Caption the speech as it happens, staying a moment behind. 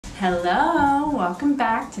Hello, welcome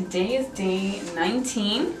back. Today is day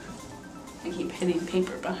 19. I keep hitting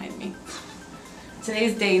paper behind me. Today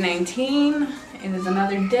is day 19. It is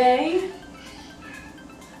another day.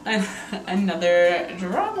 Another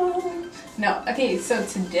drama. No, okay, so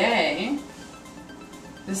today,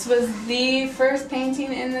 this was the first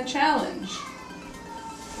painting in the challenge.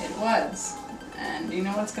 It was. And you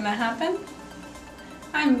know what's gonna happen?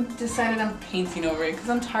 I'm decided I'm painting over it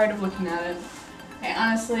because I'm tired of looking at it. I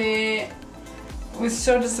honestly was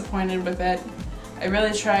so disappointed with it. I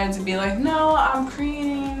really tried to be like, no, I'm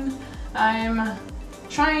creating, I'm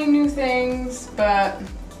trying new things, but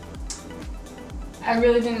I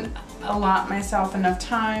really didn't allot myself enough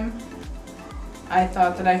time. I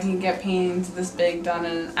thought that I could get paintings this big done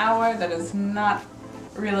in an hour. That is not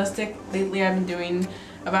realistic. Lately I've been doing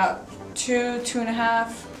about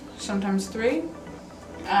 2.5, sometimes 3.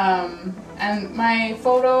 And my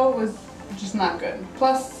photo was just not good.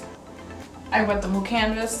 Plus, I wet the whole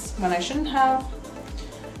canvas when I shouldn't have.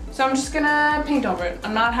 So I'm just gonna paint over it.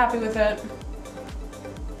 I'm not happy with it.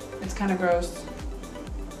 It's kind of gross.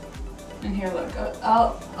 And here, look,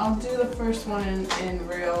 I'll do the first one in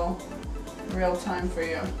real time for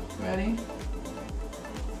you. Ready?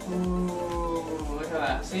 Ooh, look at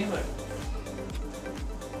that. See, look.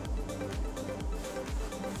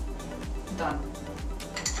 Done.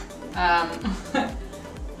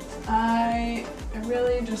 I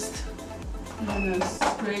really just am gonna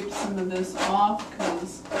scrape some of this off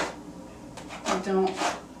because I don't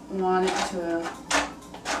want it to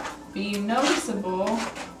be noticeable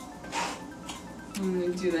when we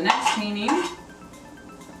do the next painting.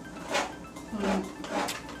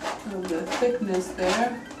 Of the thickness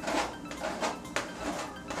there.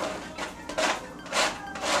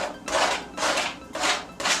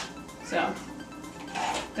 So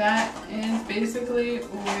that is basically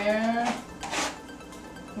where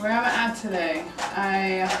I'm at today.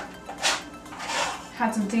 I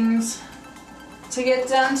had some things to get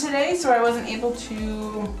done today, so I wasn't able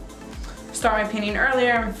to start my painting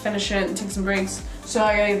earlier, finish it, and take some breaks. So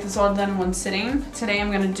I gotta get this all done in one sitting. Today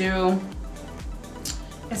I'm gonna do,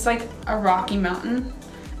 it's like a rocky mountain,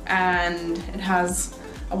 and it has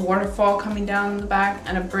a waterfall coming down the back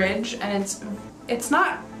and a bridge, and it's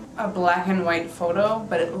not a black and white photo,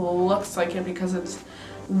 but it looks like it because it's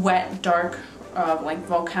wet, dark, like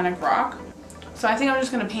volcanic rock. So I think I'm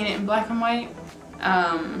just gonna paint it in black and white.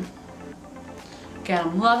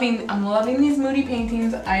 Again, I'm loving these moody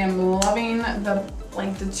paintings. I am loving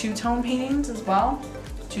the two-tone paintings as well.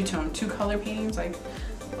 Two-color paintings, like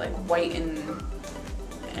white and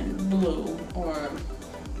blue or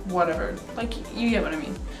whatever. Like, you get what I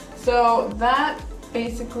mean. So that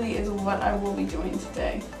basically is what I will be doing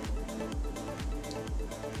today.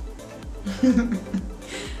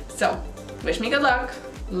 So, wish me good luck,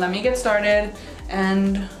 let me get started,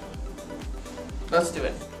 and let's do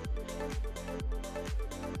it.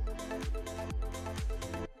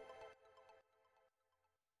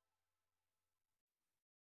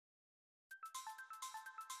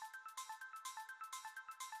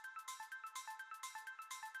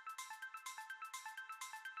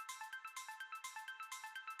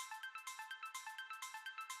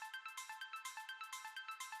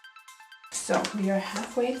 So we are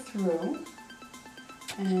halfway through,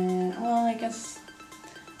 and well, I guess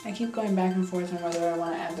I keep going back and forth on whether I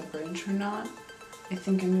want to add the bridge or not. I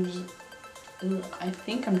think I'm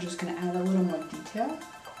just gonna add a little more detail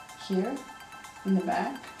here in the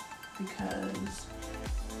back because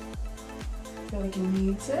I feel like it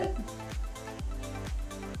needs it.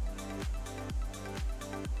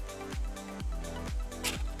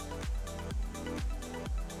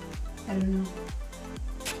 I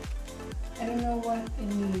don't know what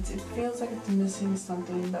it needs. It feels like it's missing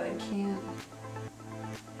something, but I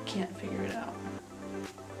can't figure it out.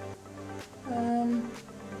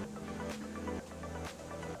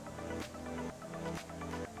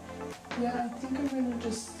 Yeah, I think I'm gonna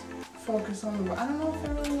just focus on the. I don't know if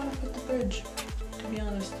I really want to put the bridge, to be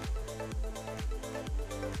honest.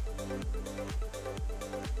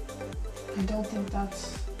 I don't think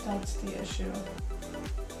that's the issue.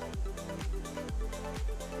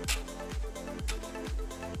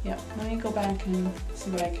 Yeah, let me go back and see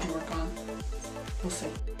what I can work on. We'll see.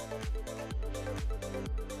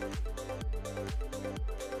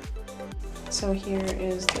 So here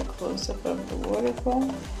is the close-up of the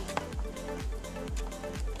waterfall.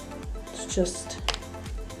 It's just,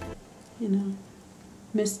 you know,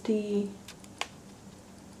 misty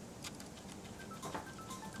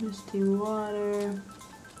water,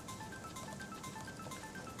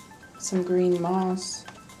 some green moss.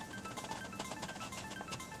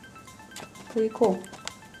 Pretty cool.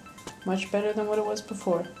 Much better than what it was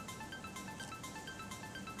before.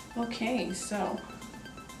 Okay, so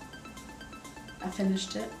I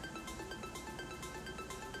finished it.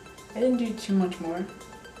 I didn't do too much more.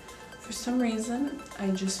 For some reason, I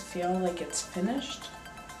just feel like it's finished.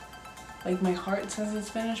 Like my heart says it's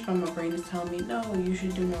finished, but my brain is telling me, no, you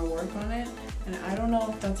should do more work on it. And I don't know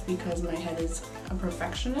if that's because my head is a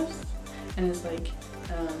perfectionist and it's like,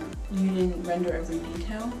 you didn't render every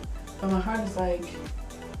detail. But my heart is like,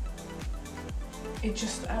 it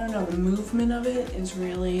just, I don't know, the movement of it is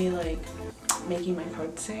really like making my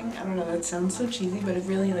heart sing. I don't know, that sounds so cheesy, but it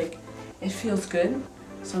really like, it feels good.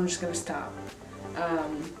 So I'm just gonna stop.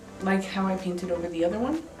 Like how I painted over the other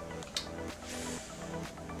one.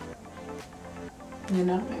 You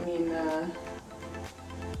know, I mean,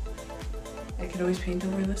 I could always paint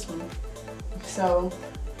over this one. So,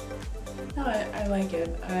 no, I like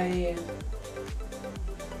it. I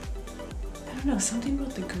don't know, something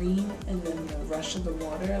about the green and then the rush of the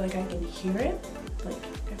water, like I can hear it. Like,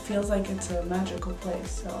 it feels like it's a magical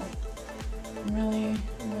place, so I'm really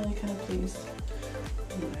kind of pleased.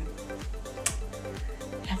 Anyway,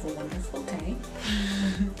 have a wonderful day.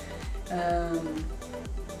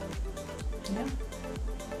 Yeah.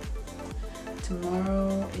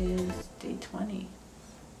 Tomorrow is day 20.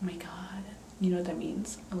 Oh my god. You know what that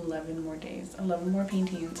means? 11 more days. 11 more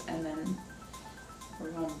paintings, and then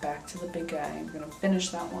we're going back to the big guy. We're gonna finish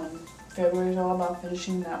that one. February is all about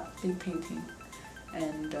finishing that big painting.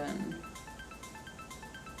 And,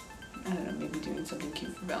 I don't know, maybe doing something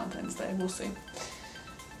cute for Valentine's Day. We'll see.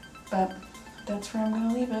 But that's where I'm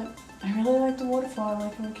gonna leave it. I really like the waterfall. I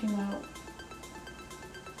like how it came out.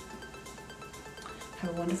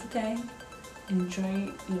 Have a wonderful day. Enjoy,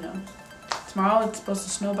 you know. Tomorrow it's supposed to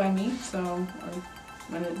snow by me, so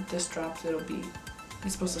when this drops,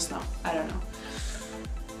 it's supposed to snow. I don't know.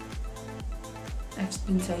 I've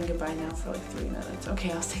been saying goodbye now for like 3 minutes.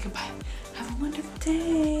 Okay, I'll say goodbye. Have a wonderful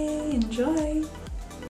day. Enjoy.